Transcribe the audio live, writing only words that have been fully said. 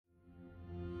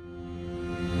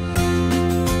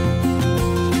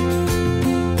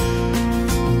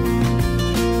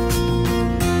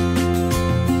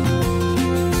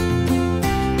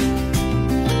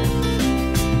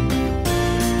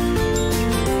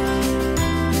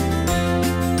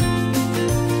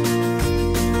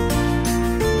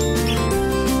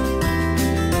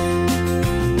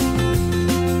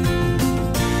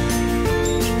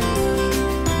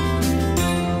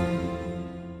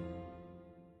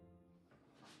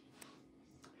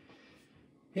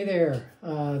Hey there,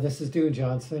 this is Dewey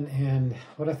Johnson, and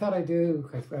what I thought I'd do,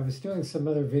 I was doing some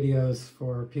other videos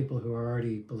for people who are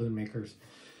already balloon makers,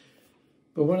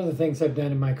 but one of the things I've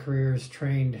done in my career is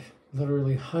trained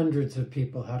literally hundreds of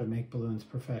people how to make balloons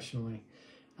professionally.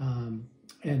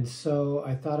 And so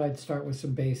I thought I'd start with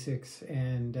some basics,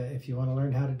 and if you want to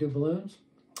learn how to do balloons,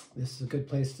 this is a good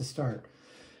place to start.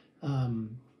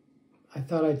 I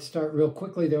thought I'd start real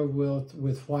quickly though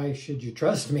with why should you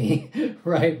trust me,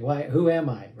 right? Who am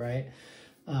I, right?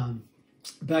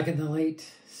 Back in the late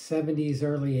 70s,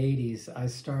 early 80s, I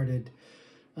started,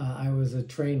 I was a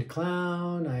trained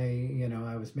clown.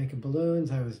 I was making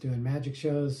balloons. I was doing magic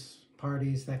shows,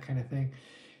 parties, that kind of thing.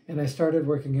 And I started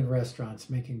working in restaurants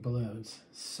making balloons.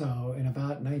 So in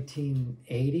about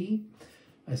 1980,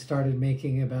 I started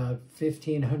making about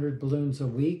 1,500 balloons a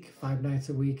week, 5 nights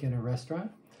a week in a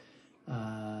restaurant.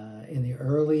 In the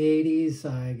early 80s,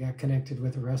 I got connected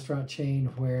with a restaurant chain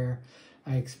where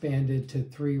I expanded to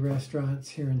 3 restaurants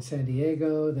here in San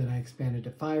Diego. Then I expanded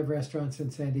to 5 restaurants in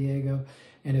San Diego.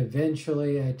 And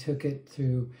eventually I took it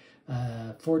to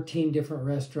 14 different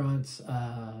restaurants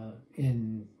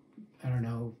in,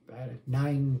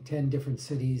 9, 10 different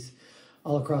cities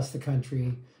all across the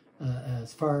country.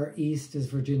 As far east as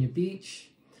Virginia Beach,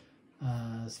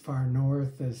 as far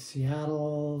north as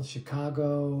Seattle,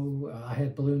 Chicago. I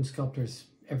had balloon sculptors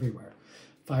everywhere,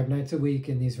 5 nights a week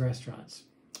in these restaurants.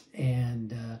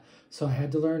 And so I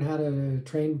had to learn how to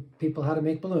train people how to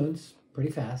make balloons pretty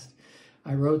fast.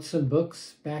 I wrote some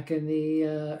books back in the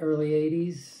early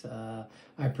 80s.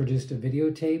 I produced a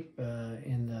videotape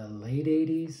in the late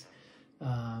 80s.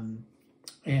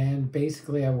 And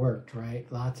basically I worked, right?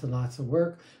 Lots and lots of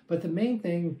work. But the main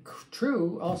thing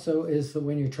true also is that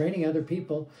when you're training other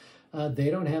people,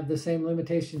 they don't have the same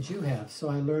limitations you have. So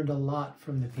I learned a lot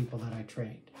from the people that I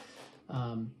trained.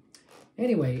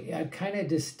 Anyway, I kind of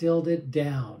distilled it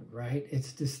down, right?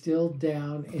 It's distilled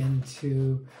down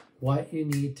into what you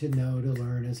need to know to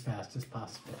learn as fast as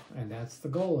possible. And that's the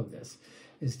goal of this,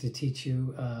 is to teach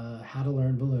you how to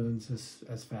learn balloons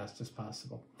as fast as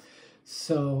possible.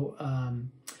 So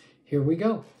here we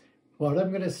go. What I'm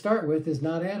going to start with is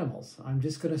not animals. I'm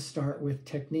just going to start with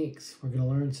techniques. We're going to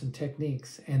learn some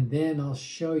techniques, and then I'll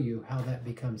show you how that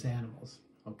becomes animals,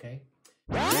 okay?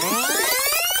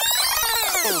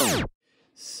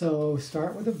 So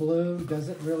start with a balloon.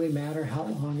 Doesn't really matter how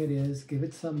long it is. Give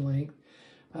it some length.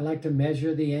 I like to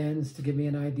measure the ends to give me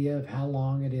an idea of how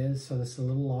long it is. So this is a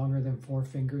little longer than 4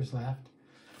 fingers left.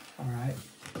 All right.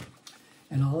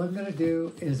 And all I'm going to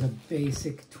do is a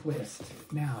basic twist.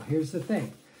 Now, here's the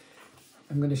thing.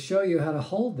 I'm going to show you how to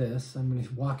hold this. I'm going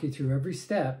to walk you through every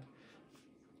step.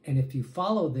 And if you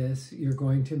follow this, you're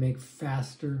going to make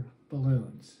faster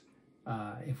balloons.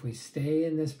 If we stay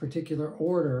in this particular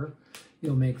order,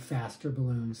 you'll make faster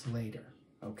balloons later,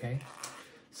 okay?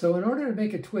 So in order to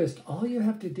make a twist, all you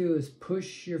have to do is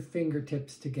push your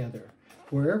fingertips together.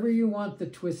 Wherever you want the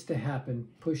twist to happen,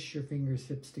 push your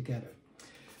fingertips together.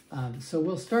 So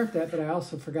we'll start that, but I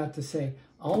also forgot to say,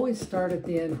 always start at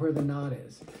the end where the knot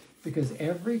is, because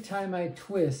every time I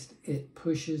twist, it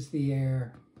pushes the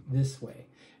air this way.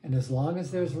 And as long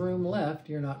as there's room left,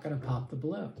 you're not going to pop the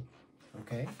balloon,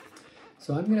 okay?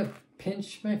 So I'm going to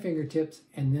pinch my fingertips,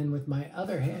 and then with my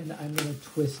other hand, I'm going to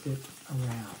twist it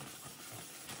around.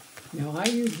 Now I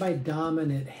use my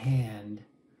dominant hand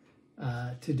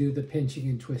to do the pinching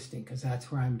and twisting, because that's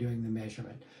where I'm doing the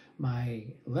measurement. My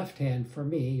left hand, for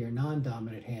me, your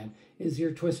non-dominant hand, is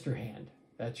your twister hand.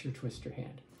 That's your twister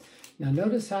hand. Now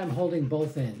notice how I'm holding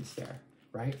both ends there,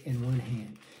 right, in one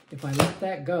hand. If I let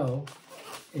that go,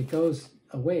 it goes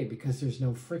away because there's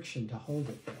no friction to hold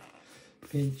it there.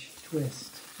 Pinch,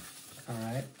 twist, all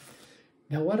right?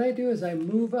 Now what I do is I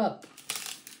move up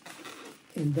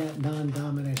in that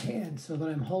non-dominant hand so that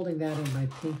I'm holding that in my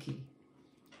pinky.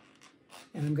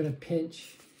 And I'm going to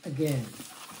pinch again.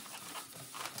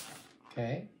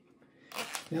 Okay,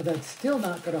 now that's still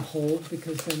not going to hold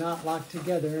because they're not locked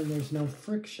together and there's no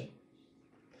friction.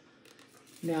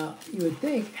 Now, you would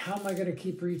think, how am I going to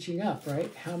keep reaching up, right?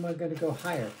 How am I going to go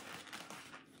higher?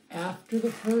 After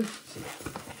the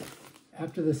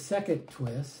second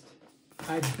twist,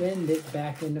 I bend it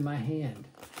back into my hand.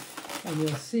 And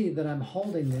you'll see that I'm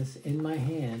holding this in my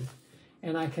hand,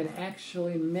 and I can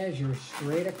actually measure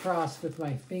straight across with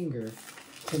my finger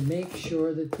to make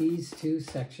sure that these 2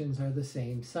 sections are the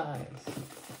same size.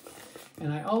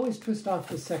 And I always twist off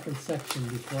the second section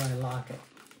before I lock it.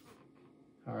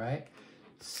 All right?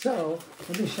 So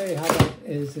let me show you how that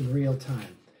is in real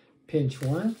time. Pinch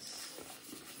once,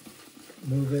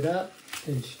 move it up,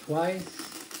 pinch twice,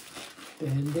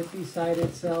 bend it beside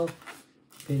itself,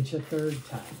 pinch a third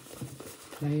time.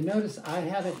 Now you notice I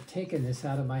haven't taken this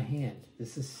out of my hand.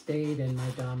 This has stayed in my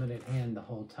dominant hand the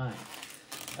whole time.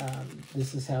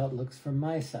 This is how it looks from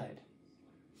my side.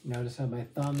 Notice how my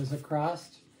thumb is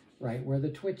across, right where the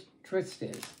twist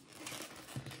is.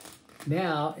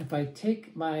 Now, if I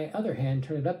take my other hand,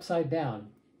 turn it upside down,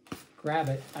 grab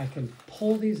it, I can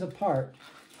pull these apart,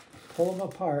 pull them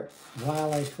apart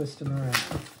while I twist them around.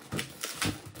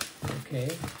 Okay,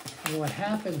 and what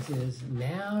happens is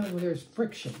now there's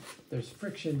friction. There's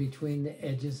friction between the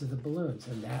edges of the balloons,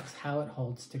 and that's how it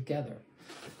holds together.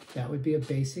 That would be a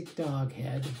basic dog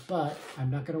head, but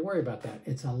I'm not going to worry about that.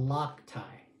 It's a lock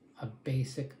tie, a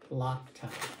basic lock tie.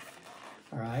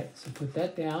 All right, so put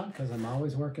that down because I'm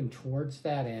always working towards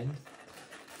that end.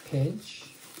 Pinch.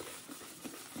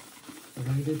 We're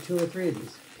going to do 2 or 3 of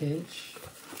these. Pinch.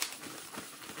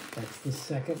 That's the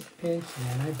second pinch. And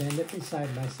then I bend it beside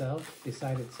itself.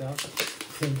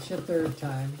 Pinch a third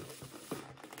time.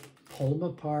 Pull them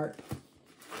apart.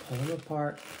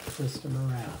 Twist them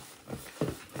around.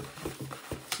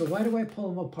 So why do I pull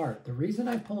them apart? The reason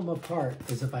I pull them apart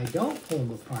is if I don't pull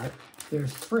them apart,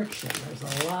 there's friction. There's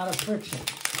a lot of friction.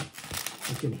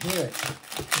 You can hear it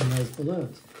in those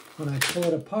balloons. When I pull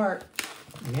it apart,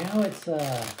 now it's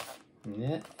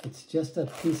just a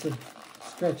piece of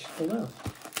stretched balloon.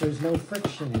 There's no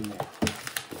friction in there.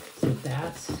 So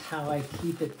that's how I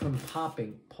keep it from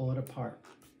popping. Pull it apart.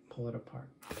 Pull it apart.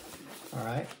 All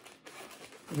right.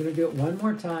 I'm going to do it one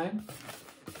more time.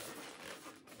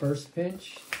 First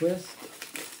pinch, twist,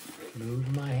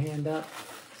 move my hand up.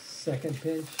 Second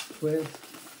pinch, twist,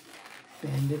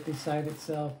 bend it beside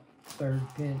itself. Third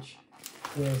pinch,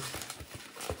 twist.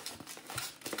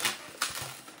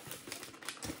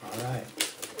 All right.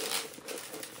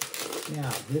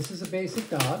 Now, this is a basic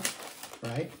dog,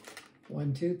 right?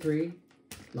 1, 2, 3,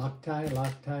 lock tie,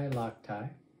 lock tie, lock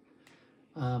tie.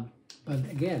 But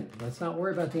again, let's not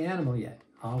worry about the animal yet.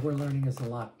 All we're learning is the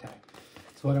lock tie.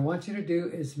 So what I want you to do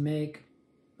is make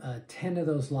 10 of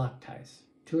those lock ties.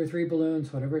 2 or 3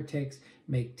 balloons, whatever it takes.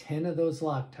 Make 10 of those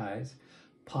lock ties.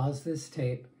 Pause this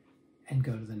tape and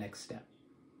go to the next step.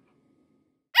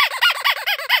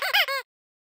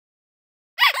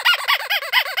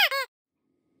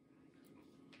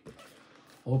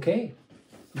 Okay,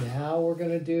 now we're going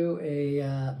to do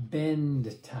a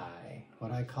bend tie,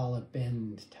 what I call a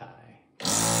bend tie.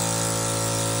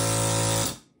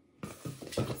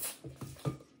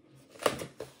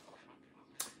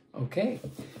 Okay,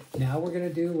 now we're going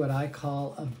to do what I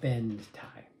call a bend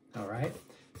tie, all right?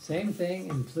 Same thing,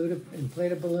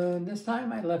 inflate a balloon. This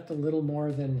time I left a little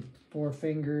more than 4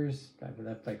 fingers. I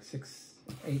left like 6,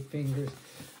 8 fingers.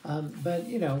 But,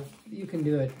 you know, you can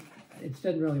do it. It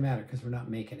doesn't really matter because we're not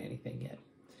making anything yet.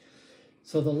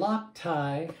 So the lock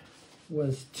tie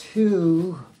was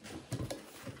 2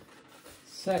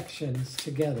 sections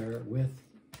together with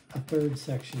a 3rd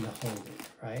section to hold it,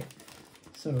 right?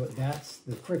 So that's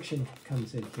the friction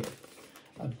comes in here.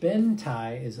 A bend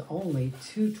tie is only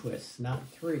 2 twists, not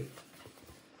 3.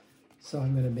 So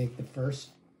I'm going to make the first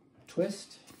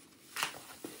twist.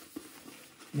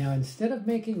 Now instead of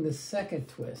making the second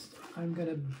twist, I'm going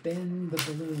to bend the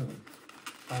balloon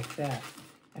like that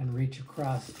and reach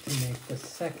across to make the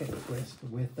second twist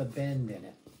with a bend in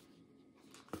it.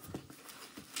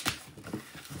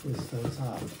 Twist those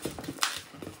off.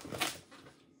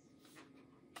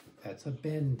 That's a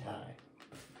bend tie.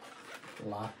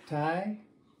 Lock tie,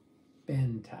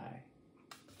 bend tie.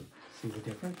 See the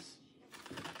difference?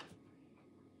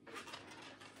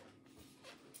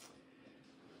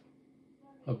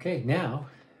 Okay, now,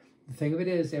 the thing of it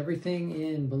is, everything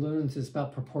in balloons is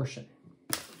about proportion.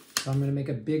 So I'm going to make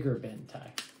a bigger bend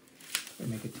tie. I'm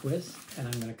going to make a twist, and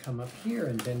I'm going to come up here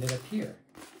and bend it up here.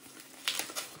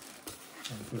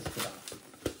 And twist it off.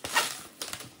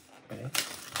 Okay?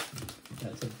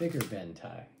 That's a bigger bend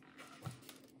tie.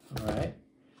 All right?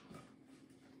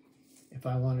 If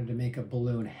I wanted to make a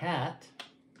balloon hat,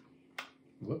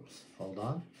 whoops, hold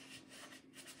on.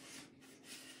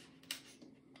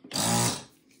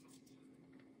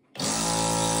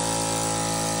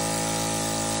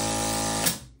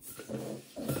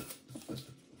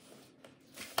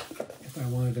 If I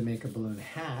wanted to make a balloon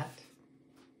hat,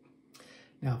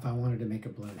 now if I wanted to make a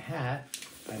balloon hat,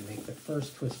 I'd make the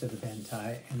first twist of the bend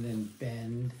tie and then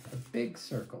bend a big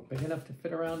circle, big enough to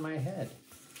fit around my head.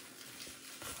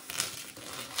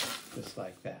 Just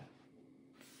like that.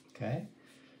 Okay?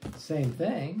 Same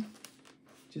thing,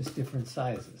 just different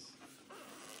sizes.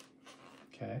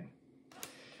 Okay?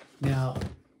 Now,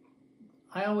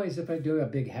 I always, if I do a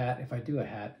big hat,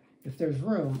 if there's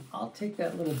room, I'll take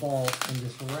that little ball and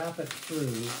just wrap it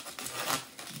through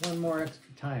one more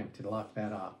extra time to lock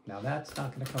that off. Now that's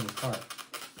not going to come apart.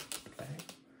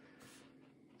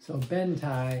 So bend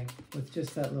tie with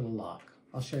just that little lock.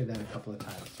 I'll show you that a couple of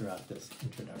times throughout this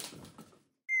introduction.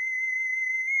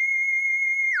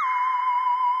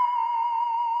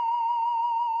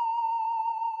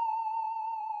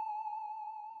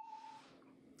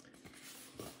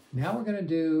 Now we're going to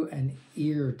do an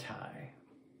ear tie.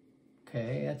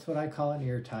 Okay, that's what I call an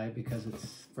ear tie because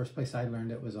it's first place I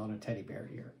learned it was on a teddy bear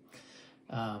ear.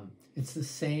 It's the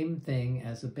same thing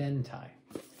as a bend tie.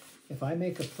 If I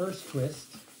make a first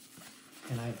twist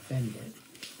and I bend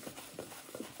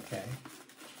it, okay,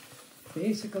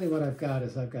 basically what I've got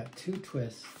is I've got two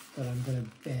twists that I'm going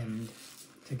to bend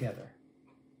together.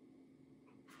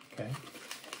 Okay,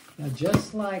 now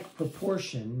just like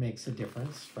proportion makes a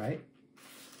difference, right?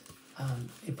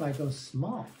 If I go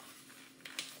small,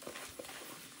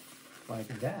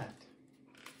 like that,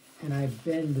 and I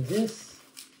bend this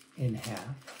in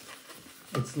half,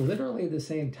 it's literally the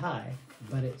same tie,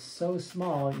 but it's so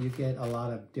small you get a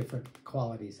lot of different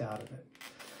qualities out of it.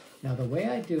 Now the way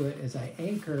I do it is I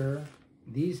anchor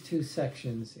these two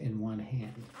sections in one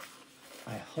hand.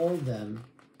 I hold them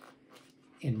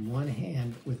in one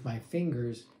hand with my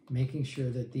fingers, making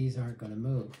sure that these aren't going to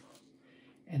move.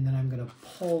 And then I'm going to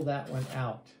pull that one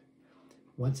out.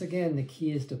 Once again, the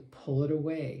key is to pull it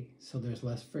away so there's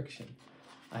less friction.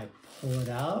 I pull it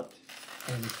out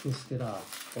and twist it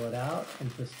off. Pull it out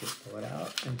and twist it. Pull it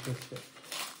out and twist it.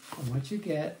 And what you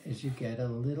get is you get a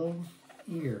little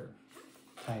ear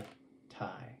type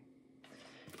tie.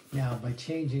 Now, by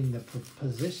changing the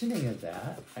positioning of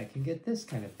that, I can get this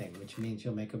kind of thing, which means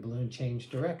you'll make a balloon change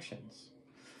directions.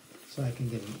 So I can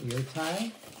get an ear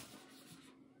tie,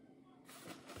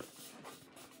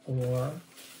 or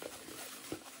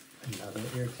another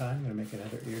ear tie. I'm going to make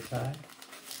another ear tie.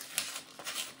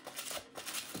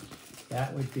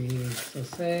 That would be, so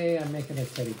say I'm making a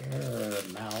teddy bear or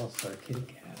a mouse or a kitty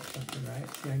cat or something,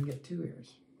 right? See, I can get two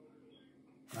ears,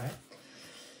 right?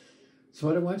 So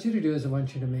what I want you to do is I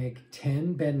want you to make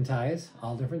 10 bend ties,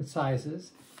 all different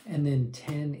sizes, and then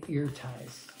 10 ear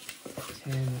ties.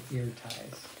 10 ear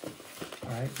ties. All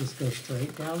right, just go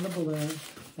straight down the balloon.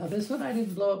 Now this one I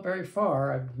didn't blow up very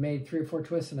far. I've made 3 or 4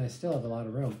 twists and I still have a lot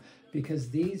of room because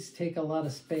these take a lot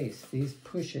of space. These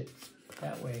push it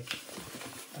that way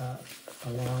a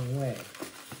long way.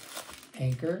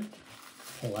 Anchor,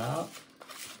 pull out,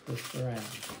 twist around.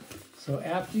 So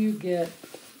after you get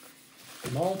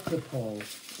multiple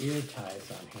ear ties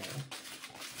on here,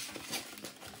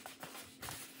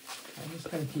 I'm just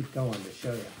going to keep going to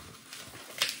show you.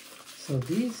 So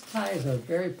these ties are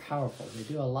very powerful. They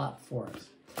do a lot for us.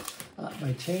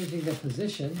 By changing the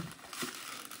position,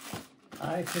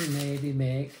 I can maybe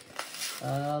make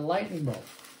a lightning bolt,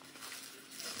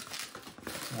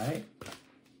 right?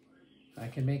 I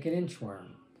can make an inchworm.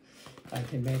 I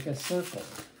can make a circle,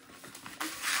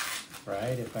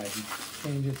 right? If I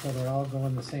change it so they're all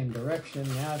going the same direction,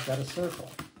 now I've got a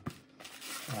circle,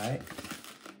 right?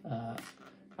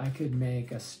 I could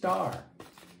make a star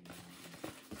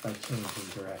by changing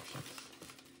directions,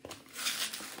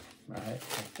 right?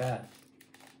 Like that,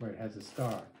 where it has a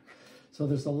star. So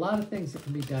there's a lot of things that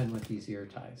can be done with these ear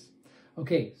ties.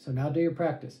 Okay, so now do your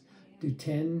practice. Do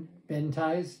 10 bend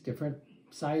ties, different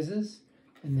sizes,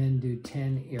 and then do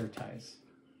 10 ear ties.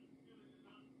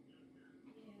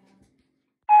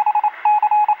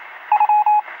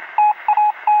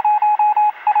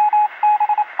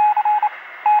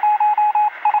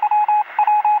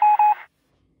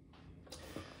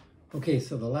 Okay,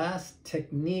 so the last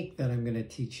technique that I'm going to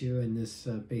teach you in this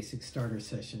basic starter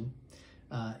session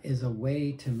is a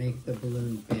way to make the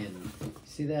balloon bend.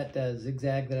 See that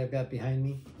zigzag that I've got behind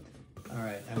me? All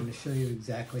right, I'm going to show you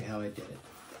exactly how I did it.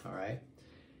 All right.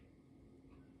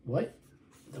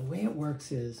 The way it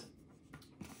works is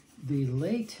the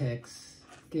latex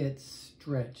gets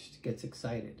stretched, gets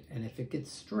excited, and if it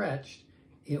gets stretched,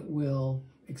 it will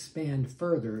expand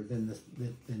further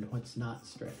than what's not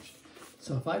stretched.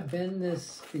 So if I bend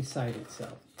this beside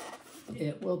itself,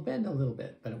 it will bend a little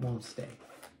bit, but it won't stay.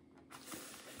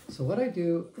 So what I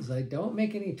do is I don't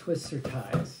make any twists or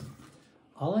ties.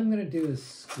 All I'm going to do is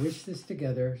squish this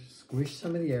together, squish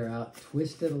some of the air out,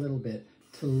 twist it a little bit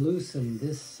to loosen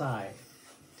this side,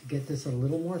 to get this a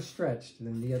little more stretched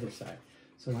than the other side.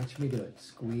 So watch me do it.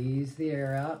 Squeeze the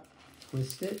air out,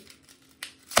 twist it,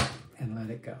 and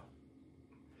let it go.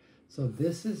 So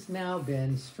this has now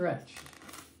been stretched,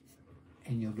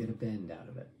 and you'll get a bend out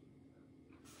of it.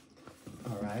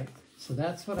 All right, so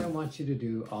that's what I want you to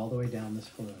do all the way down this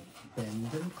balloon.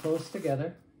 Bend them close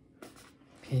together,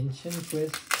 pinch and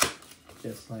twist,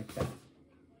 just like that.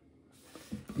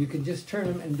 You can just turn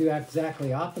them and do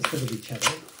exactly opposite of each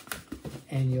other,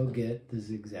 and you'll get the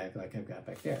zigzag like I've got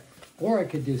back there. Or I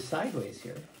could do sideways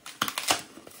here.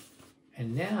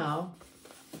 And now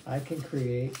I can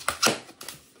create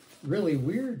really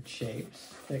weird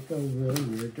shapes that go really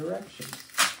weird directions,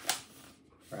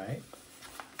 right?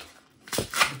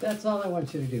 But that's all I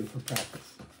want you to do for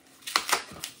practice.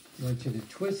 I want you to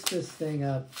twist this thing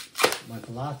up with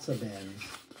lots of ends.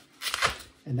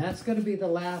 And that's going to be the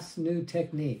last new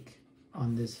technique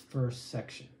on this first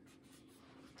section.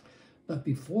 But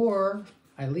before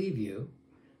I leave you,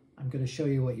 I'm going to show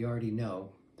you what you already know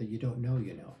that you don't know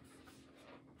you know.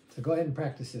 So go ahead and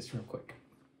practice this real quick.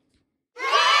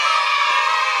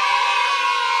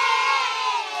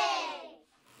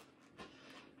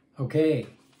 Okay,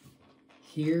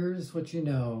 here's what you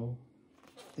know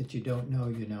that you don't know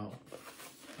you know.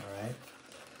 All right,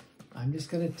 I'm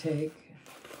just going to take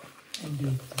and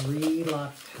do 3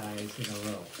 lock ties in a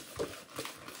row.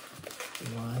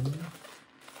 1,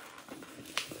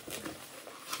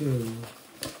 2,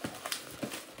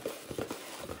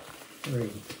 3.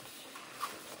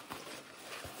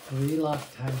 3 lock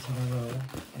ties in a row,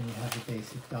 and you have a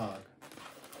basic dog,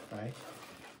 right?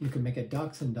 You can make a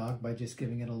dachshund dog by just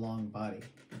giving it a long body.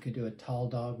 You could do a tall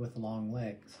dog with long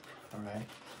legs, all right?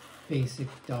 Basic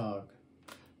dog.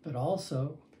 But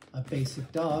also, a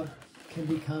basic dog can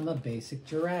become a basic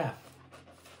giraffe,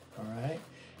 all right?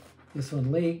 This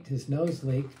one leaked, his nose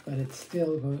leaked, but it's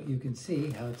still going, you can see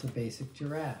how it's a basic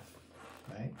giraffe,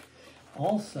 right?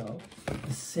 Also,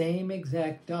 the same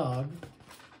exact dog,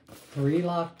 3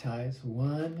 lock ties,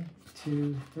 1,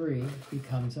 2, 3,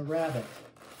 becomes a rabbit.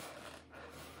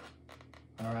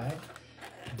 All right.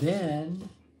 Then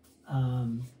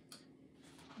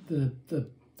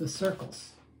the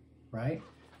circles, right?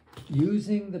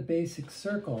 Using the basic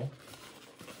circle,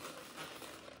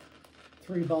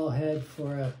 3-ball head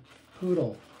for a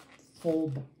poodle,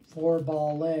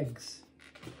 4-ball legs,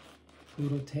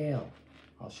 poodle tail.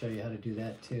 I'll show you how to do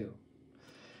that too.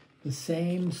 The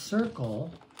same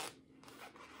circle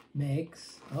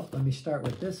makes, oh, let me start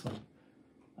with this one.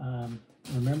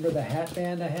 Remember the hat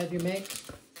band I had you make?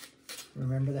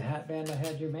 Remember the hat band I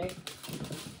had you make?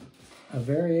 A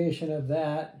variation of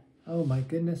that, oh my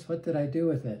goodness, what did I do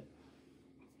with it?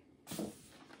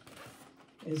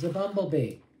 Is a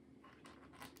bumblebee.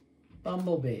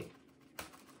 Bumblebee.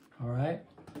 All right.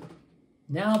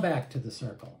 Now back to the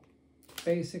circle.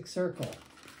 Basic circle.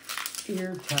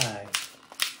 Ear tie.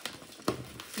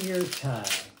 Ear tie.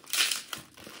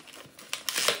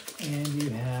 And you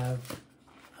have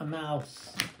a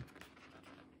mouse.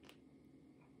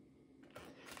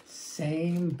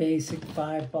 Same basic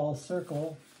 5-ball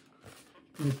circle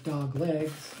with dog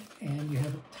legs, and you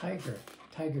have a tiger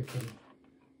kitty.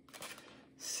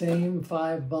 Same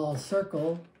 5-ball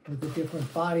circle with a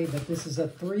different body, but this is a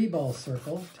 3-ball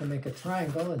circle to make a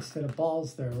triangle. Instead of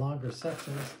balls, they're longer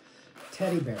sections.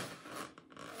 Teddy bear.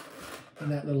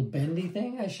 And that little bendy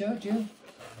thing I showed you,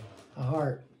 a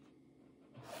heart.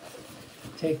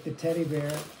 Take the teddy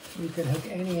bear, you can hook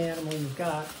any animal you've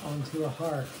got onto a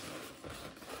heart.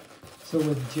 So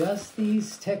with just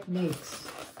these techniques,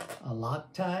 a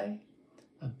lock tie,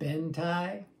 a bend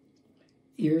tie,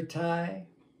 ear tie,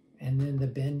 and then the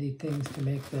bendy things to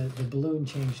make the balloon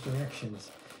change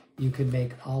directions, you can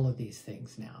make all of these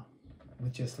things now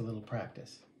with just a little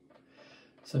practice.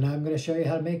 So now I'm going to show you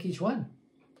how to make each one.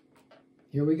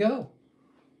 Here we go.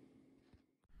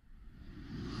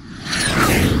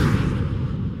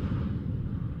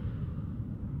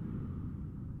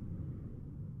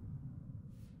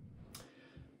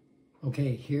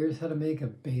 Okay, here's how to make a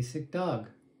basic dog.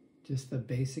 Just the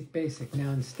basic.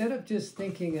 Now, instead of just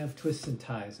thinking of twists and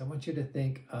ties, I want you to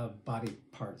think of body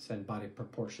parts and body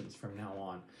proportions from now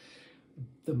on.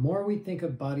 The more we think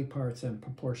of body parts and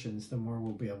proportions, the more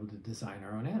we'll be able to design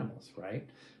our own animals, right?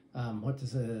 What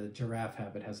does a giraffe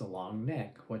have? It has a long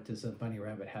neck. What does a bunny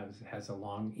rabbit have? It has a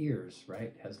long ears,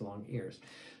 right? It has long ears.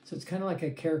 So it's kind of like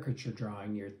a caricature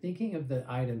drawing. You're thinking of the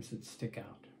items that stick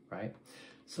out, right?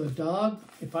 So a dog,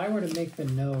 if I were to make the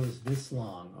nose this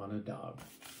long on a dog,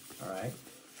 all right,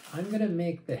 I'm going to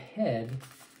make the head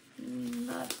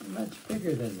not much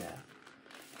bigger than that.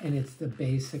 And it's the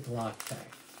basic lock tie.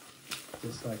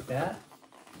 Just like that,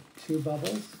 2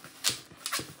 bubbles,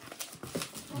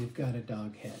 you've got a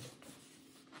dog head.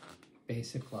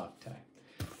 Basic lock tie.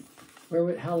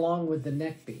 How long would the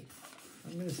neck be?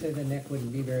 I'm going to say the neck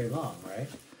wouldn't be very long, right?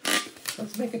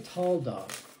 Let's make a tall dog.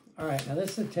 All right, now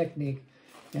this is a technique.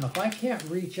 Now, if I can't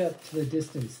reach up to the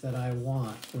distance that I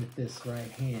want with this right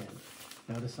hand,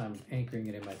 notice I'm anchoring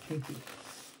it in my pinky,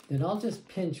 then I'll just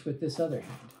pinch with this other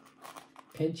hand.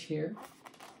 Pinch here,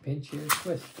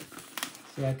 twist.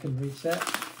 See, I can reach that.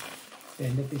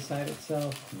 bend it beside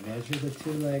itself, measure the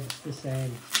two legs the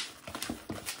same,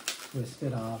 twist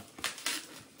it off,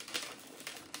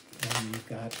 and you've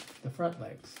got the front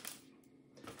legs.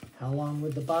 How long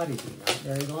would the body be? Not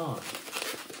very long.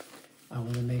 I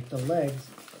want to make the legs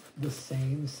the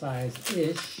same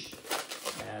size-ish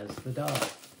as the dog,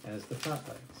 as the front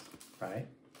legs, right?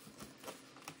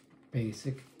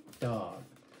 Basic dog.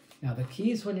 Now the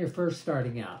keys when you're first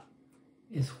starting out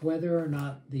is whether or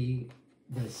not the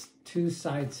two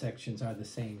side sections are the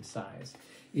same size.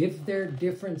 If they're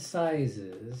different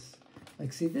sizes,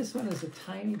 like see this one is a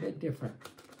tiny bit different,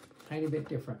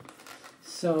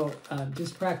 So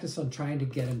just practice on trying to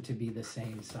get them to be the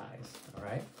same size, all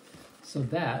right? So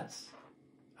that's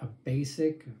a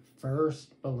basic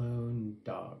first balloon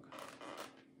dog.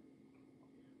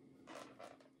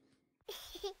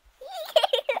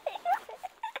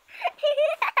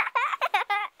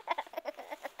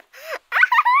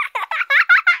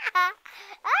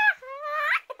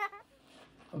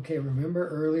 Okay, remember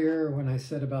earlier when I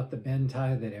said about the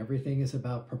Bentai that everything is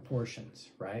about proportions,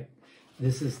 right?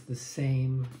 This is the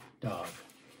same dog.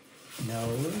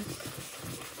 Nose.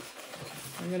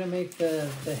 I'm going to make the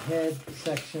head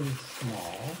section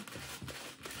small.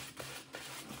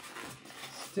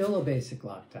 Still a basic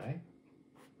Loctite,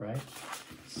 right?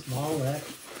 Small neck,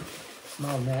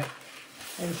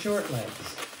 and short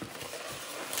legs.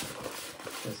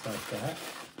 Just like that.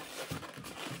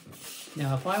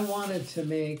 Now, if I wanted to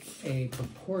make a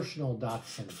proportional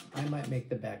dachshund, I might make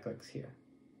the back legs here.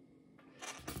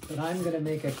 But I'm going to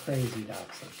make a crazy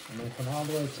dachshund. I'm going to come all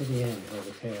the way to the end where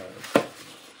the tail is.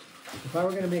 If I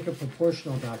were going to make a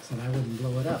proportional dachshund, I wouldn't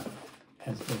blow it up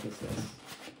as big as this.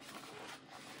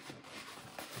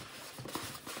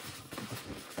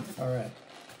 All right.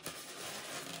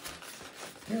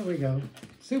 Here we go.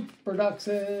 Super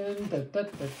dachshund. Da, da,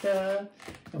 da, da.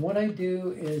 And what I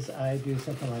do is I do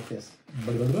something like this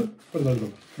when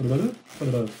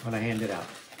I hand it out.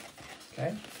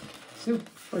 Okay?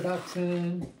 Super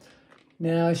dachshund.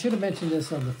 Now, I should have mentioned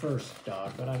this on the first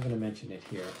dog, but I'm going to mention it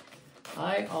here.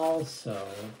 I also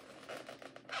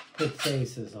put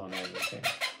faces on everything.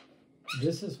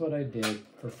 This is what I did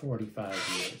for 45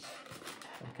 years.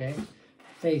 Okay?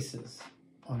 Faces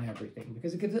on everything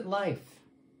because it gives it life.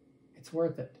 It's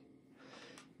worth it.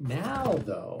 Now,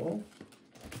 though,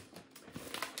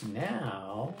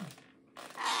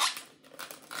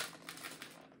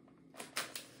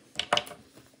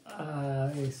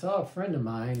 I saw a friend of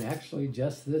mine actually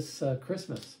just this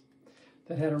Christmas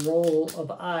that had a roll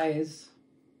of eyes.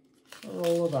 And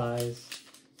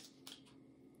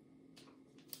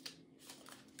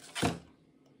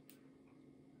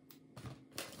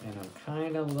I'm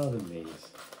kind of loving these.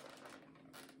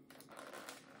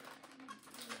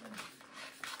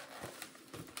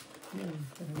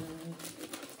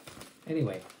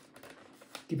 Anyway,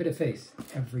 give it a face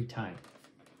every time.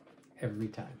 Every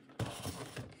time.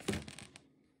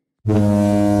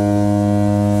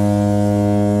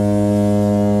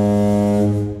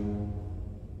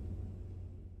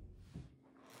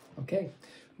 Okay,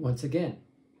 once again,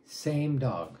 same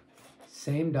dog,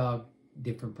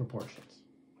 different proportions.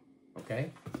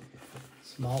 Okay,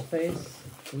 small face,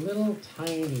 little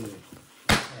tiny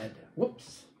head.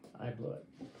 Whoops, I blew it.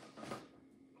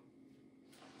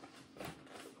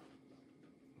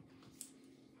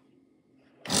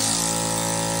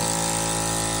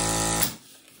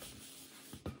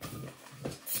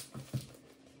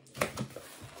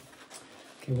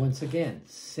 Okay, once again,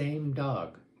 same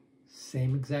dog,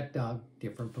 same exact dog,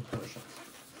 different proportions.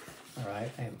 All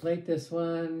right, I inflate this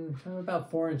one,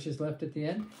 about 4 inches left at the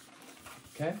end.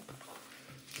 Okay,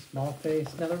 small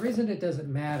face. Now the reason it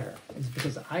doesn't matter is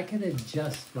because I can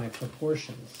adjust my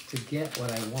proportions to get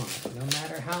what I want, no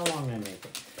matter how long I make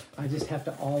it. I just have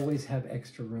to always have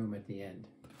extra room at the end.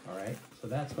 All right, so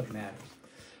that's what matters.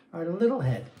 All right, a little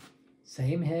head,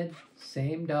 same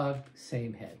dog,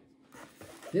 same head.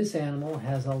 This animal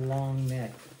has a long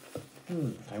neck.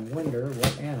 I wonder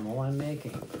what animal I'm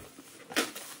making.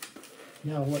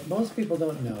 Now, what most people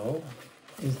don't know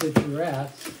is that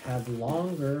giraffes have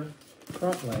longer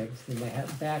front legs than they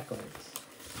have back legs.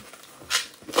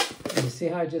 And you see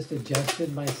how I just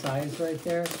adjusted my size right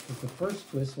there? Because the first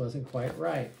twist wasn't quite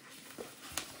right.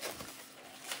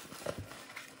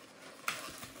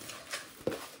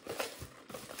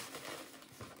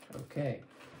 Okay.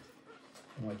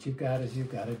 And what you've got is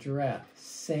you've got a giraffe.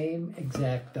 Same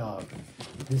exact dog.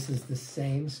 This is the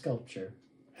same sculpture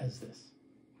as this.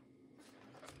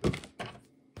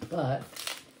 But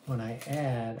when I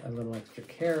add a little extra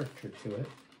character to it,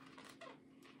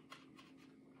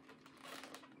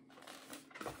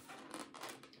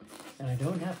 and I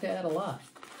don't have to add a lot.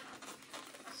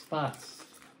 spots,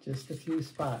 just a few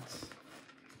spots.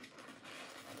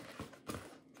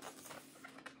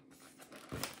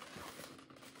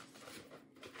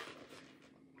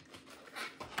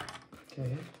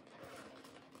 Okay.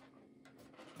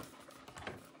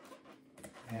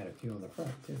 I had a few on the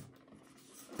front too,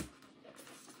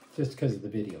 just because of the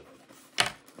video.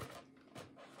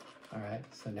 All right,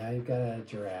 so now you've got a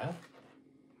giraffe,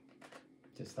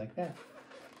 just like that.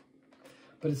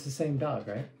 But it's the same dog,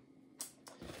 right?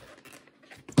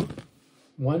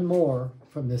 One more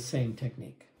from this same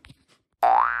technique.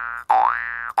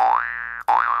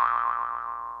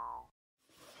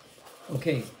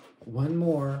 Okay, one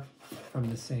more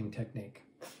from the same technique,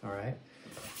 all right?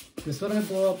 This one I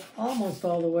blow up almost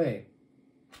all the way.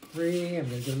 3, I'm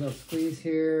gonna do a little squeeze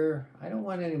here. I don't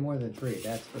want any more than 3,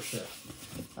 that's for sure.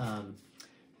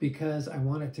 Because I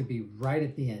want it to be right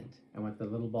at the end. I want the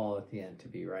little ball at the end to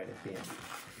be right at the end.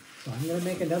 So I'm gonna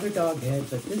make another dog head,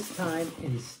 but this time,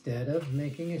 instead of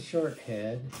making a short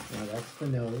head, now that's the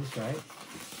nose, right?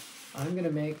 I'm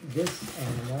gonna make this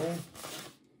animal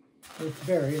with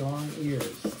very long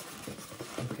ears,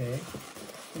 okay?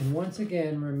 And once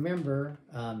again, remember,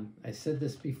 I said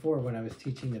this before when I was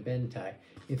teaching the bend tie.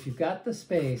 If you've got the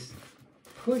space,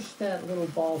 push that little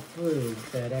ball through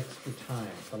that extra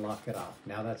time to lock it off.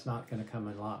 Now that's not going to come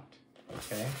unlocked,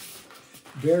 okay?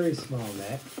 Very small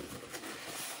neck,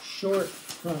 short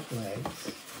front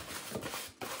legs,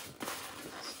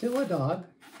 still a dog,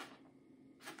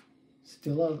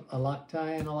 still a lock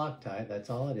tie and a lock tie, that's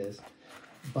all it is.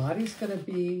 Body's going to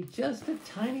be just the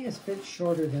tiniest bit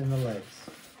shorter than the legs.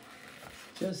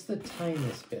 Just the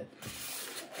tiniest bit.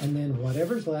 And then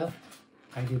whatever's left,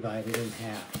 I divide it in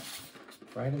half,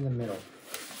 right in the middle.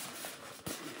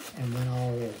 And then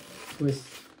I'll twist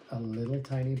a little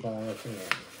tiny ball at the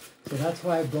end. So that's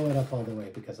why I blow it up all the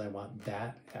way, because I want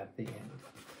that at the end.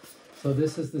 So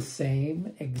this is the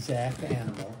same exact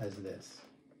animal as this,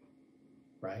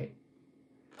 right?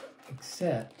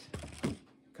 Except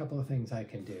a couple of things I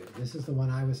can do. This is the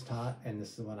one I was taught, and this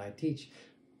is the one I teach.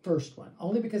 First one,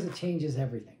 only because it changes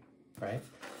everything, right?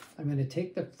 I'm going to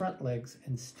take the front legs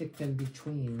and stick them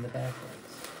between the back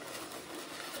legs.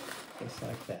 Just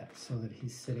like that, so that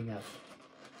he's sitting up.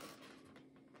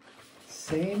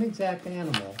 Same exact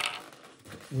animal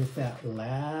with that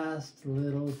last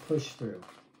little push through.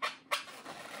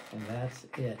 And that's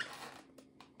it.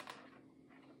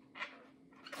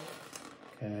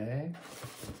 Okay.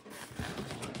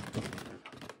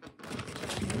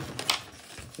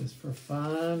 Just for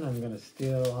fun, I'll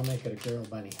make it a girl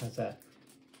bunny. How's that?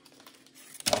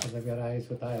 Because I've got eyes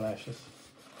with eyelashes.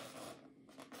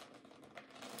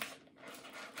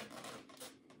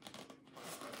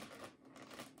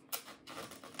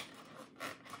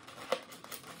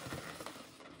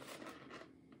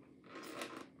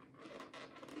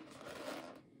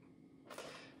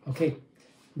 Okay,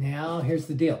 now here's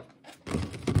the deal.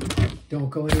 Don't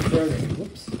go any further.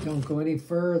 Whoops, don't go any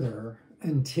further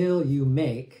until you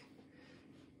make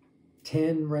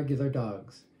 10 regular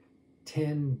dogs,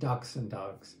 10 dachshund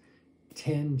dogs,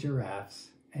 10 giraffes,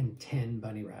 and 10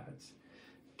 bunny rabbits.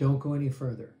 Don't go any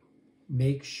further.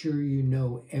 Make sure you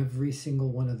know every single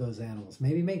one of those animals.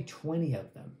 Maybe make 20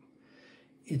 of them.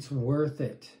 It's worth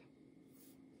it.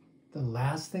 The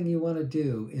last thing you want to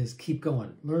do is keep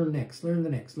going. Learn next, learn the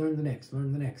next, learn the next,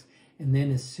 learn the next. And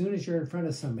then as soon as you're in front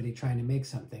of somebody trying to make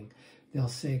something, they'll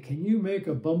say, can you make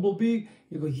a bumblebee?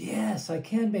 You go, yes, I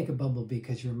can make a bumblebee,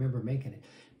 because you remember making it.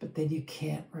 But then you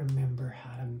can't remember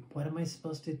what am I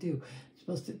supposed to do? I'm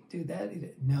supposed to do that?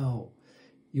 No.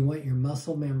 You want your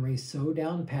muscle memory so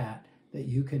down pat that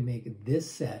you can make this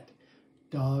set,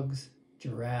 dogs,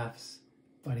 giraffes,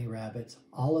 bunny rabbits,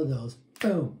 all of those,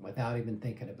 boom, without even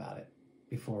thinking about it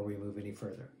before we move any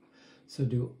further. So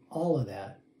do all of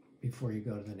that before you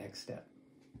go to the next step.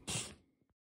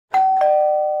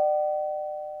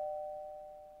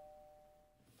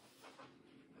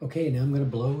 Okay, now I'm going to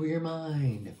blow your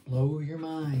mind. Blow your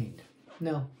mind.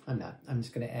 No, I'm not. I'm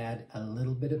just going to add a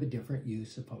little bit of a different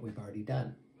use of what we've already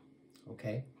done.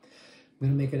 Okay? I'm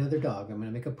going to make another dog. I'm going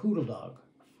to make a poodle dog,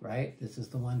 right? This is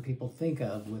the one people think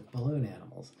of with balloon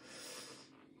animals.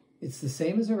 It's the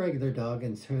same as a regular dog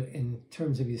in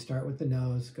terms of you start with the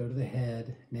nose, go to the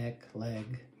head, neck,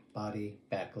 leg, body,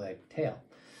 back leg, tail.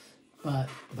 But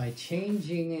by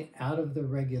changing it out of the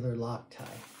regular lock tie,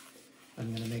 I'm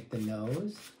going to make the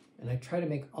nose, and I try to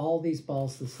make all these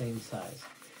balls the same size.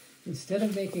 Instead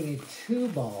of making a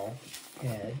 2-ball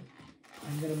head,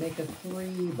 I'm going to make a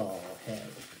 3-ball head.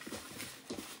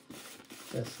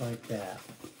 Just like that.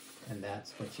 And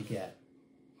that's what you get.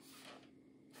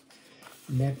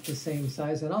 Neck the same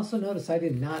size. And also notice I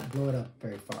did not blow it up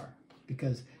very far,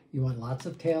 because You want lots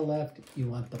of tail left. You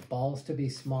want the balls to be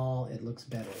small. It looks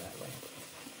better that way.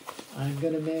 I'm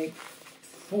going to make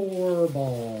 4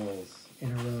 balls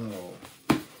in a row.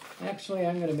 Actually,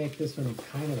 I'm going to make this one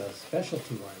kind of a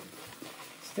specialty one.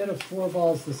 Instead of 4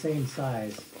 balls the same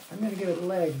size, I'm going to give it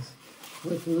legs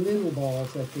with little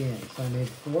balls at the end. So I made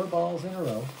 4 balls in a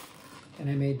row, and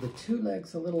I made the 2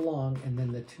 legs a little long, and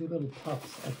then the 2 little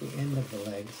puffs at the end of the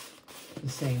legs the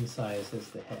same size as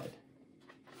the head.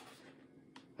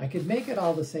 I could make it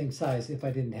all the same size if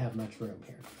I didn't have much room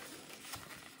here.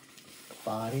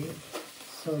 Body,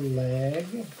 so leg,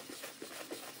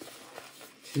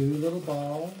 2 little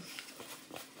balls,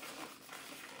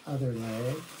 other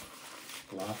leg,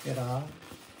 block it off,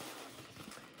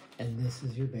 and this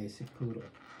is your basic poodle.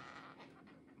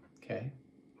 Okay?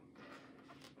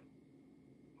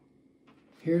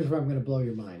 Here's where I'm going to blow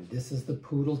your mind. This is the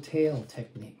poodle tail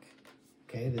technique.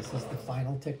 Okay, this is the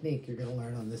final technique you're going to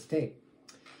learn on this tape.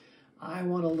 I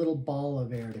want a little ball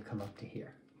of air to come up to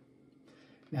here.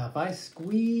 Now, if I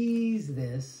squeeze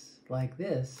this like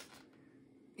this,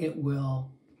 it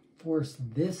will force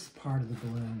this part of the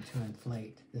balloon to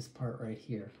inflate, this part right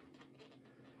here.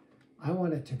 I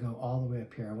want it to go all the way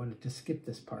up here. I want it to skip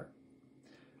this part.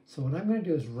 So what I'm going to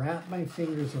do is wrap my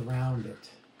fingers around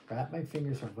it. Wrap my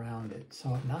fingers around it.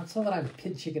 So not so that I'm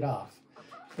pinching it off,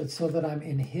 but so that I'm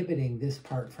inhibiting this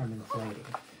part from inflating.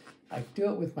 I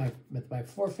do it with my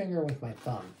forefinger, with my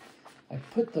thumb. I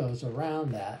put those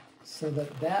around that so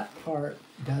that that part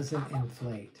doesn't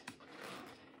inflate.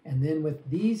 And then with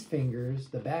these fingers,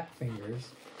 the back fingers,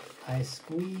 I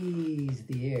squeeze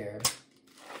the air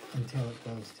until it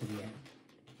goes to the end.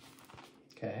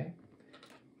 Okay?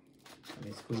 Let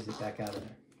me squeeze it back out of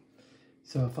there.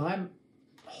 So if I'm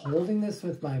holding this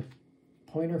with my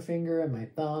pointer finger and my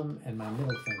thumb and my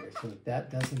middle finger so that that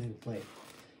doesn't inflate,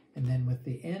 and then with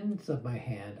the ends of my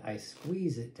hand, I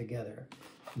squeeze it together,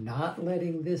 not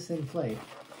letting this inflate,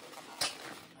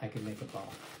 I can make a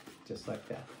ball, just like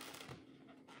that.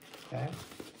 Okay?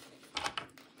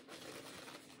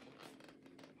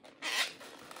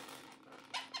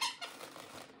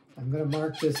 I'm going to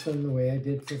mark this one the way I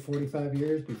did for 45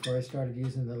 years before I started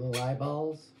using the little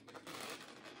eyeballs.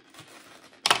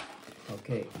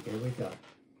 Okay, here we go.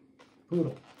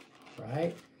 Poodle,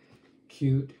 right?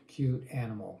 Cute, cute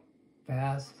animal.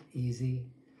 Fast, easy,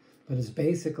 but it's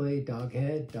basically dog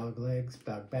head, dog legs,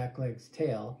 dog back legs,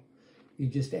 tail. You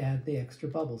just add the extra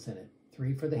bubbles in it.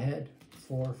 3 for the head,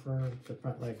 4 for the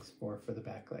front legs, 4 for the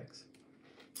back legs.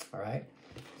 All right?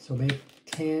 So make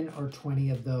 10 or 20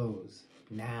 of those.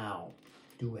 Now,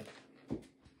 do it.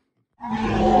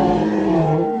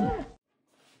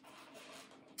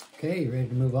 Okay, you ready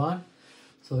to move on?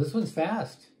 So this one's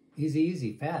fast. Easy,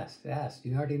 easy, fast, fast.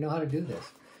 You already know how to do this.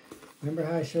 Remember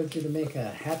how I showed you to make a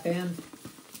hat band?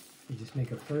 You just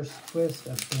make a first twist,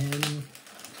 a bend.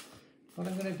 What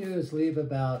I'm going to do is leave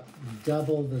about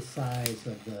double the size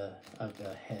of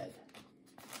the head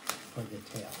or the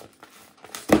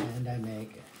tail. And I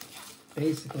make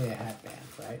basically a hat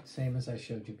band, right? Same as I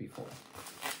showed you before.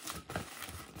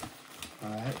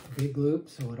 All right, big loop.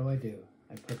 So what do?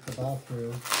 I put the ball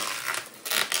through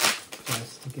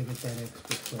just to give it that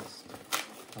extra twist.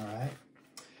 All right.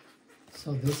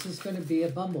 So this is going to be a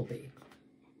bumblebee.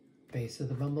 Base of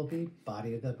the bumblebee,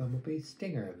 body of the bumblebee,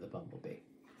 stinger of the bumblebee.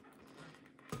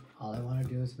 All I want to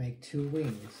do is make 2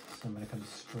 wings. So I'm going to come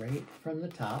straight from the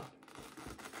top,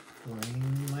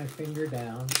 bring my finger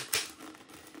down,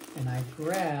 and I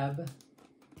grab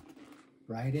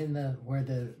right in where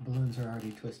the balloons are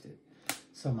already twisted.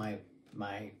 So my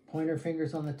pointer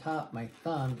finger's on the top, my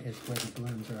thumb is where the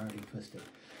balloons are already twisted.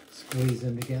 Squeeze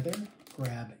them together,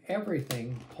 grab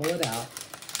everything, pull it out,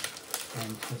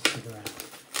 and twist it around.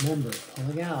 Remember,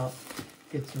 pulling out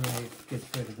gets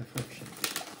rid of the friction.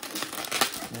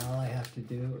 Now all I have to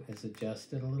do is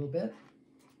adjust it a little bit,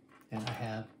 and I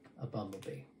have a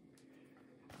bumblebee.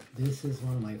 This is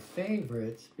one of my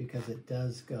favorites because it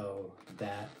does go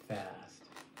that fast.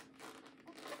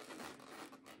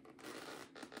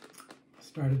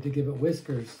 Started to give it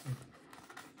whiskers.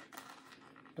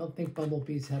 Don't think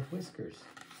bumblebees have whiskers.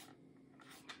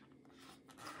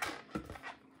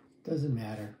 Doesn't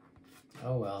matter.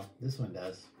 Oh well, this one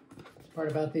does. It's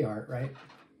part about the art, right?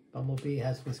 Bumblebee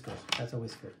has whiskers. That's a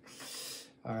whisker.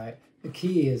 All right. The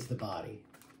key is the body.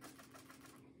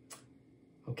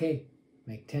 Okay,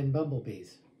 make 10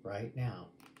 bumblebees right now.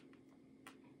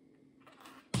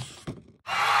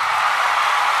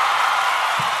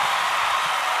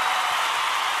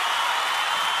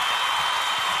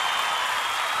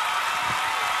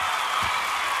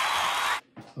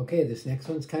 Okay, this next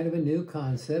one's kind of a new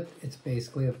concept. It's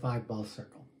basically a 5-ball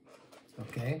circle.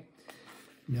 Okay?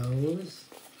 nose,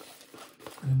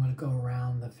 and I'm going to go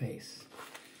around the face.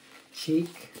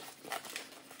 Cheek,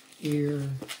 ear,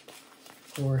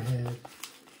 forehead,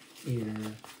 ear,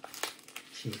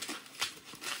 cheek.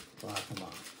 Block them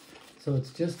off. So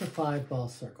it's just a 5-ball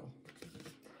circle.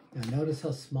 Now notice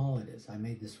how small it is. I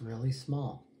made this really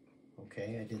small.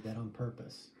 Okay, I did that on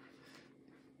purpose.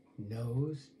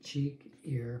 Nose, cheek,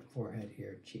 ear, forehead,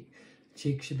 ear, cheek.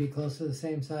 Cheek should be close to the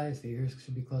same size. The ears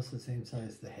should be close to the same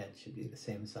size. The head should be the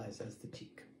same size as the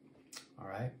cheek. All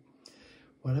right.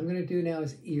 What I'm going to do now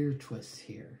is ear twists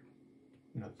here.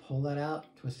 I'm going to pull that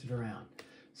out, twist it around.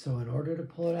 So in order to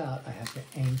pull it out, I have to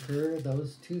anchor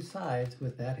those two sides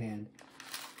with that hand.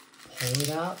 Pull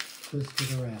it out, twist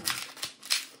it around.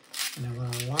 And I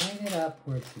want to line it up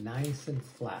where it's nice and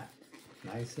flat.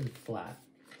 Nice and flat.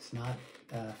 It's not,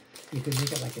 you can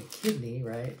make it like a kidney,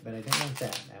 right? But I don't want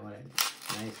that. I want it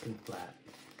nice and flat.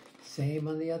 Same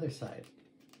on the other side.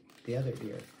 The other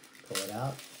ear. Pull it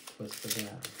out, twist it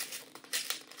around.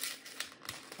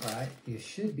 All right, you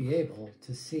should be able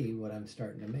to see what I'm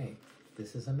starting to make.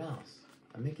 This is a mouse,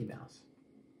 a Mickey Mouse.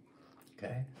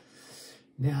 Okay.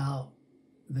 Now,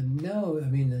 the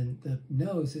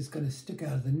nose is going to stick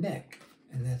out of the neck,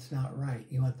 and that's not right.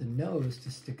 You want the nose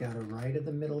to stick out right in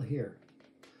the middle here.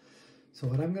 So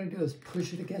what I'm going to do is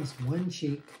push it against one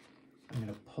cheek. I'm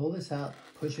going to pull this out,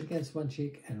 push it against one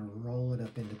cheek, and roll it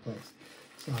up into place.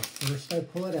 So first I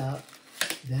pull it out,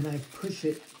 then I push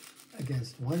it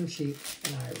against one cheek,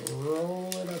 and I roll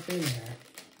it up in there.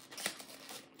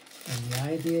 And the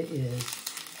idea is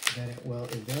that it will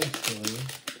eventually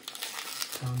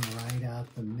come right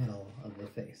out the middle of the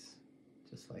face,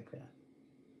 just like that.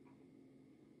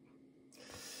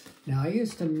 Now I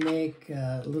used to make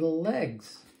little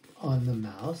legs on the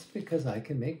mouse because I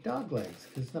can make dog legs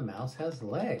because the mouse has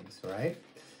legs, right?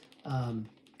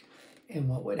 And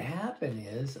what would happen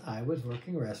is I was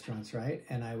working restaurants, right?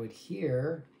 And I would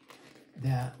hear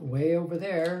that way over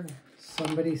there,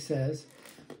 somebody says,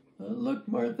 "Look,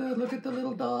 Martha, look at the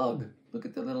little dog. Look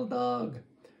at the little dog."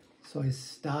 So I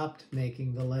stopped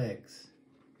making the legs.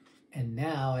 And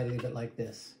now I leave it like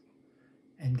this.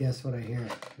 And guess what I hear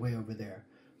way over there?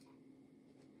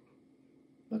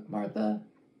 "Look, Martha,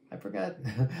 I forgot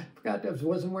I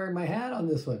wasn't wearing my hat on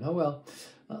this one. Oh, well.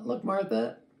 Look,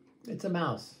 Martha, it's a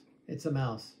mouse. It's a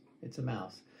mouse. It's a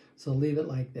mouse." So leave it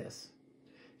like this.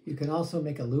 You can also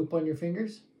make a loop on your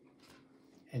fingers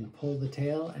and pull the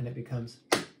tail, and it becomes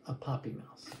a Poppy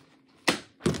Mouse.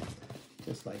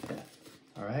 Just like that.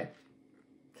 All right?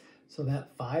 So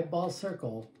that 5-ball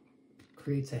circle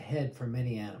creates a head for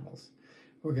many animals.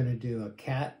 We're going to do a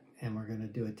cat and we're going to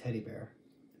do a teddy bear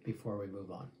before we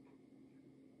move on.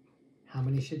 How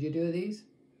many should you do of these?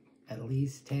 At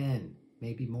least 10,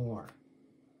 maybe more.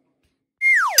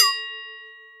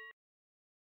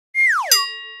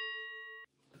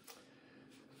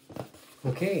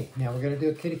 Okay, now we're going to do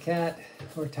a kitty cat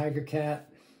or tiger cat.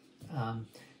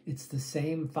 It's the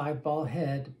same 5-ball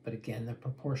head, but again, the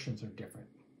proportions are different.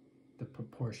 The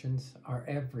proportions are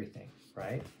everything,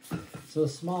 right? So a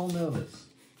small nose,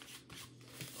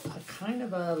 a kind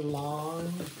of a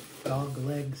long dog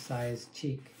leg sized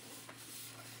cheek,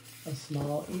 a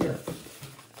small ear,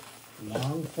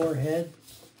 long forehead,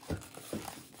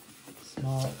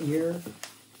 small ear,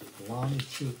 long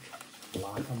cheek.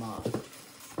 Block them off.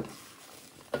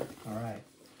 All right,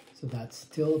 so that's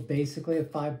still basically a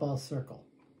 5-ball circle.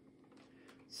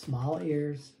 Small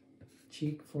ears,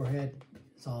 cheek, forehead,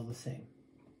 it's all the same.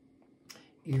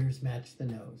 Ears match the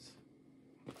nose.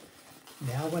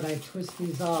 Now when I twist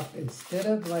these off, instead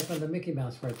of like on the Mickey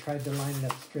Mouse where I tried to line it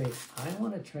up straight, I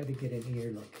want to try to get an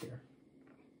ear look here.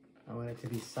 I want it to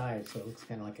be side so it looks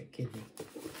kind of like a kidney.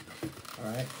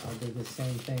 All right, I'll do the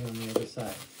same thing on the other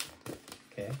side.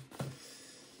 Okay.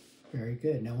 Very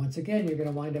good. Now, once again, you're going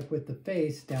to wind up with the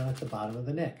face down at the bottom of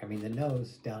the neck. I mean, the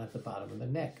nose down at the bottom of the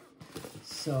neck.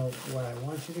 So what I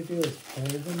want you to do is pull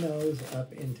the nose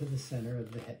up into the center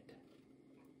of the head.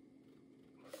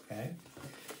 Okay?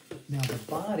 Now, the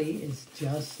body is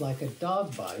just like a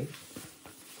dog body.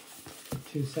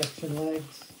 2 section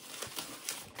legs.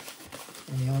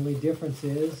 And the only difference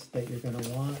is that you're going to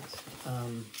want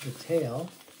the tail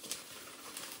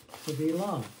to be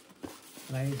long.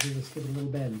 And I usually just give it a little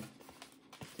bend.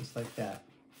 Just like that.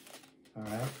 All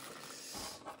right.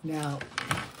 Now,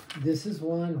 this is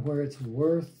one where it's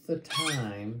worth the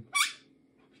time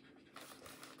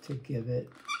to give it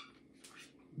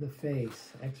the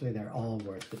face. Actually, they're all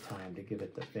worth the time to give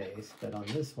it the face. But on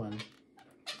this one,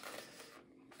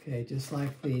 okay, just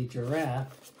like the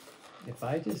giraffe, if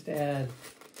I just add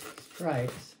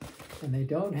stripes, and they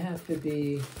don't have to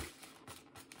be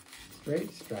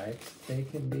straight stripes, they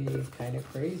can be kind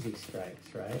of crazy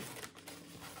stripes, right?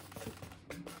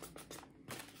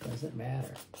 Doesn't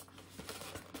matter.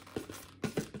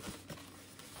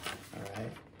 All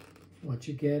right. What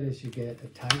you get is you get a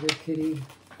tiger kitty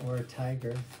or a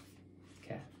tiger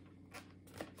cat.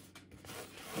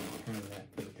 Turn that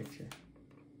for the picture.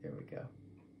 There we go.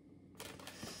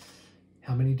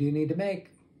 How many do you need to make?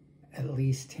 At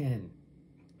least 10.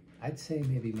 I'd say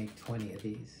maybe make 20 of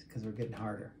these because we're getting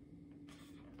harder.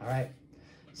 All right,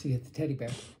 see you at the teddy bear.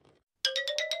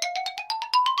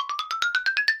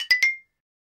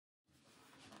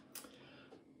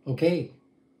 Okay,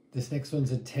 this next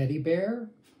one's a teddy bear.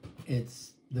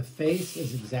 The face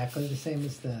is exactly the same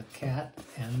as the cat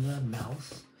and the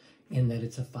mouse in that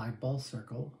it's a 5-ball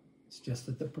circle. It's just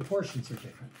that the proportions are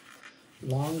different.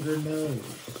 Longer nose.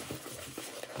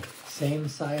 Same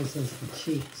size as the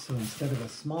cheek, so instead of a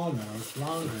small nose,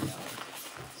 longer nose.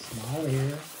 Small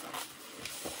ear,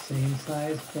 same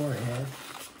size forehead,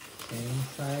 same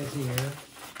size ear,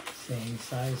 same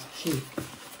size cheek.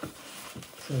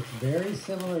 So it's very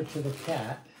similar to the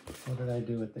cat. What did I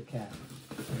do with the cat?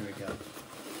 There we go.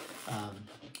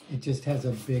 It just has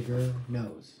a bigger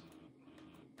nose.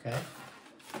 Okay?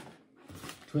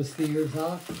 Twist the ears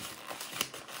off.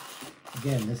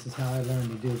 Again, this is how I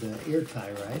learned to do the ear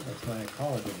tie, right? That's why I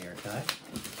call it an ear tie.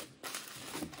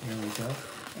 There we go.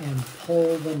 And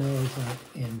pull the nose up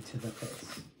into the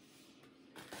face.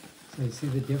 So you see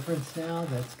the difference now?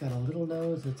 That's got a little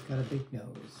nose, it's got a big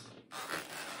nose.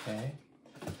 Okay?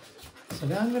 So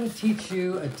now I'm going to teach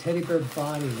you a teddy bear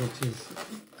body, which is,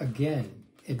 again,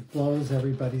 it blows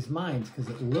everybody's minds because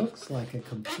it looks like a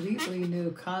completely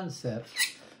new concept,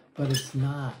 but it's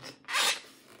not.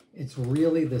 It's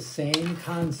really the same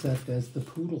concept as the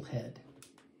poodle head,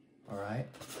 all right?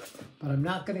 But I'm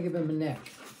not going to give him a neck.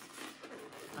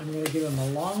 I'm going to give him a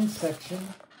long section,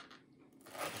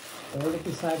 fold it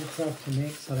beside itself to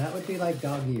make, so that would be like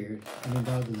dog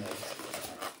legs.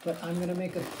 But I'm going to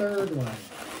make a third one,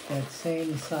 that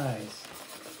same size.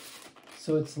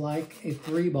 So it's like a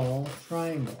 3-ball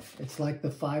triangle. It's like the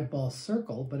 5-ball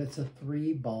circle, but it's a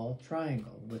 3-ball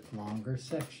triangle with longer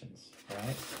sections,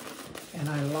 right? And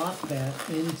I lock that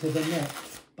into the neck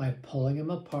by pulling them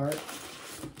apart,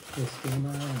 twisting them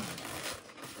around.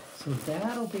 So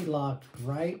that'll be locked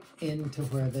right into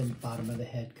where the bottom of the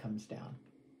head comes down,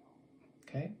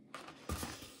 okay?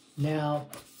 Now,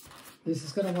 this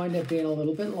is going to wind up being a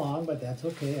little bit long, but that's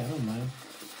okay, I don't mind.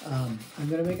 I'm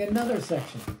going to make another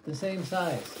section, the same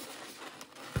size.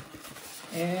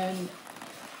 And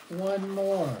one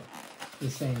more, the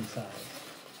same size.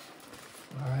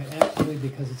 All right, actually,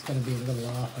 because it's going to be a little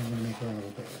off, I'm going to make it a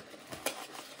little bigger.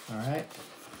 All right,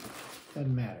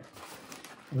 doesn't matter.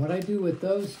 What I do with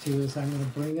those two is I'm going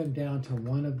to bring them down to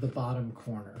one of the bottom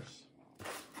corners.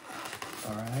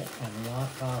 All right, and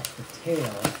lock off the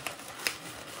tail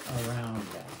around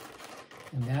that.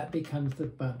 And that becomes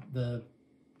the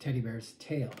teddy bear's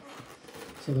tail.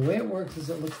 So the way it works is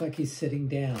it looks like he's sitting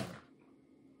down,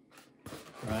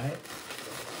 right?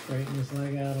 Straighten his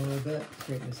leg out a little bit,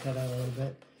 straighten his head out a little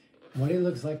bit. What he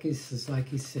looks like is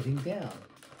he's sitting down.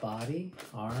 Body,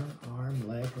 arm,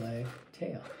 leg,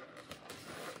 tail.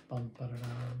 Bum,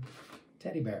 ba-da-dum.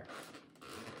 Teddy bear.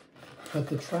 But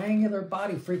the triangular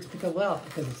body freaks people out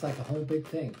because it's like a whole big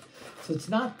thing. So it's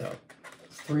not though.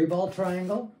 It's 3-ball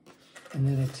triangle, and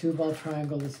then a 2-ball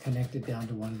triangle that's connected down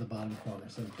to one of the bottom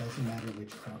corners, so it doesn't matter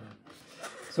which corner.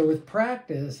 So with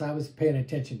practice, I was paying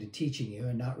attention to teaching you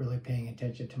and not really paying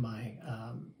attention to my,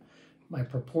 my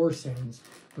proportions.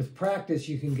 With practice,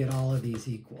 you can get all of these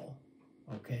equal,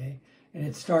 okay? And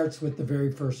it starts with the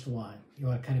very first one. You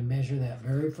want to kind of measure that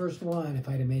very first one. If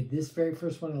I'd have made this very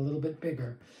first one a little bit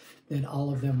bigger, then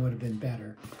all of them would have been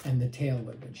better, and the tail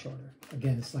would have been shorter.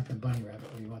 Again, it's like a bunny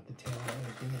rabbit where you want the tail right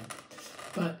at the end.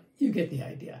 But you get the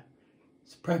idea.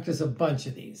 So practice a bunch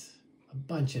of these,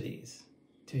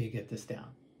 till you get this down.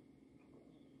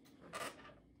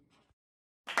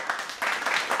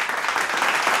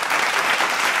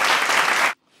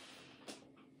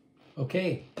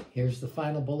 Okay, here's the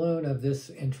final balloon of this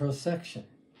intro section,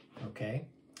 okay?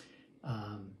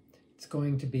 It's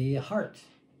going to be a heart.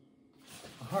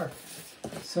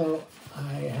 So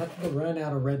I happened to run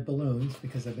out of red balloons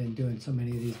because I've been doing so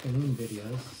many of these balloon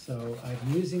videos. So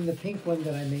I'm using the pink one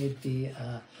that I made the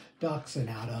dachshund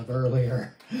out of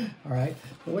earlier. All right.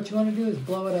 But what you want to do is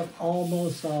blow it up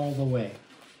almost all the way.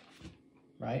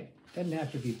 Right? Doesn't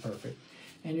have to be perfect.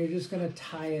 And you're just going to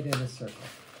tie it in a circle.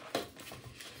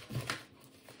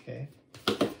 Okay.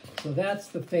 So that's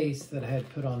the face that I had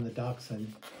put on the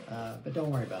dachshund. But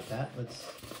don't worry about that. Let's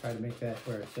try to make that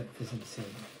where it isn't seen.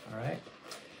 All right.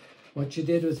 What you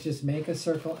did was just make a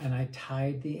circle, and I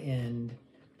tied the end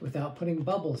without putting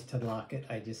bubbles to lock it.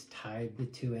 I just tied the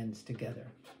two ends together.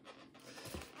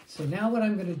 So now what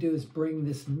I'm going to do is bring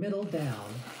this middle down.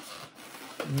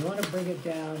 And you want to bring it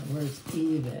down where it's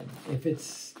even. If it's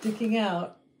sticking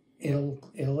out, it'll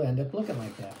end up looking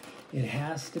like that. It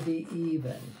has to be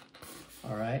even.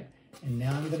 All right? And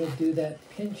now I'm going to do that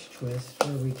pinch twist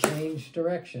where we change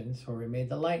directions, where we made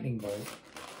the lightning bolt,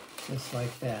 just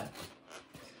like that.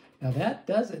 Now that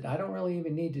does it. I don't really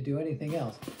even need to do anything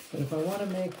else. But if I want to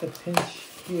make the pinch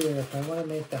here, if I want to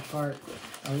make the heart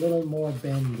a little more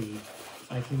bendy,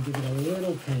 I can give it a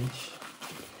little pinch,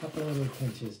 a couple of little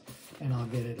pinches, and I'll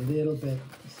get it a little bit.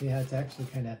 See how it's actually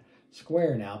kind of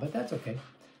square now, but that's okay.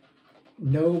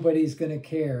 Nobody's going to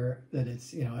care that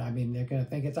it's, you know, I mean, they're going to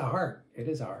think it's a heart. It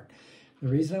is a heart. The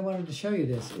reason I wanted to show you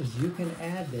this is you can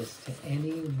add this to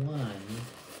any one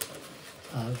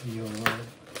of your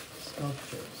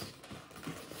sculptures.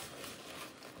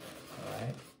 All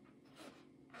right?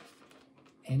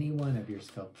 Any one of your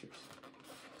sculptures.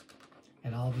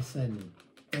 And all of a sudden,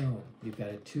 boom, you've got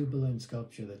a 2-balloon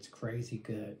sculpture that's crazy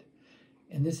good.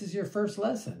 And this is your first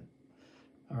lesson.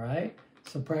 All right?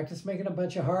 So practice making a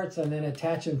bunch of hearts and then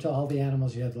attach them to all the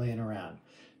animals you have laying around.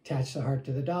 Attach the heart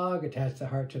to the dog, attach the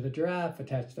heart to the giraffe,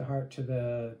 attach the heart to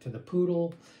the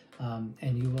poodle,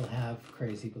 and you will have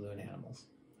crazy balloon animals.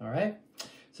 All right?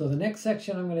 So the next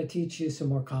section, I'm going to teach you some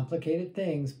more complicated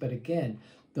things, but again,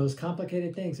 those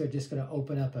complicated things are just going to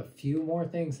open up a few more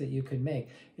things that you can make.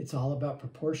 It's all about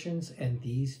proportions and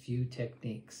these few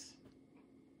techniques.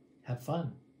 Have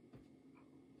fun.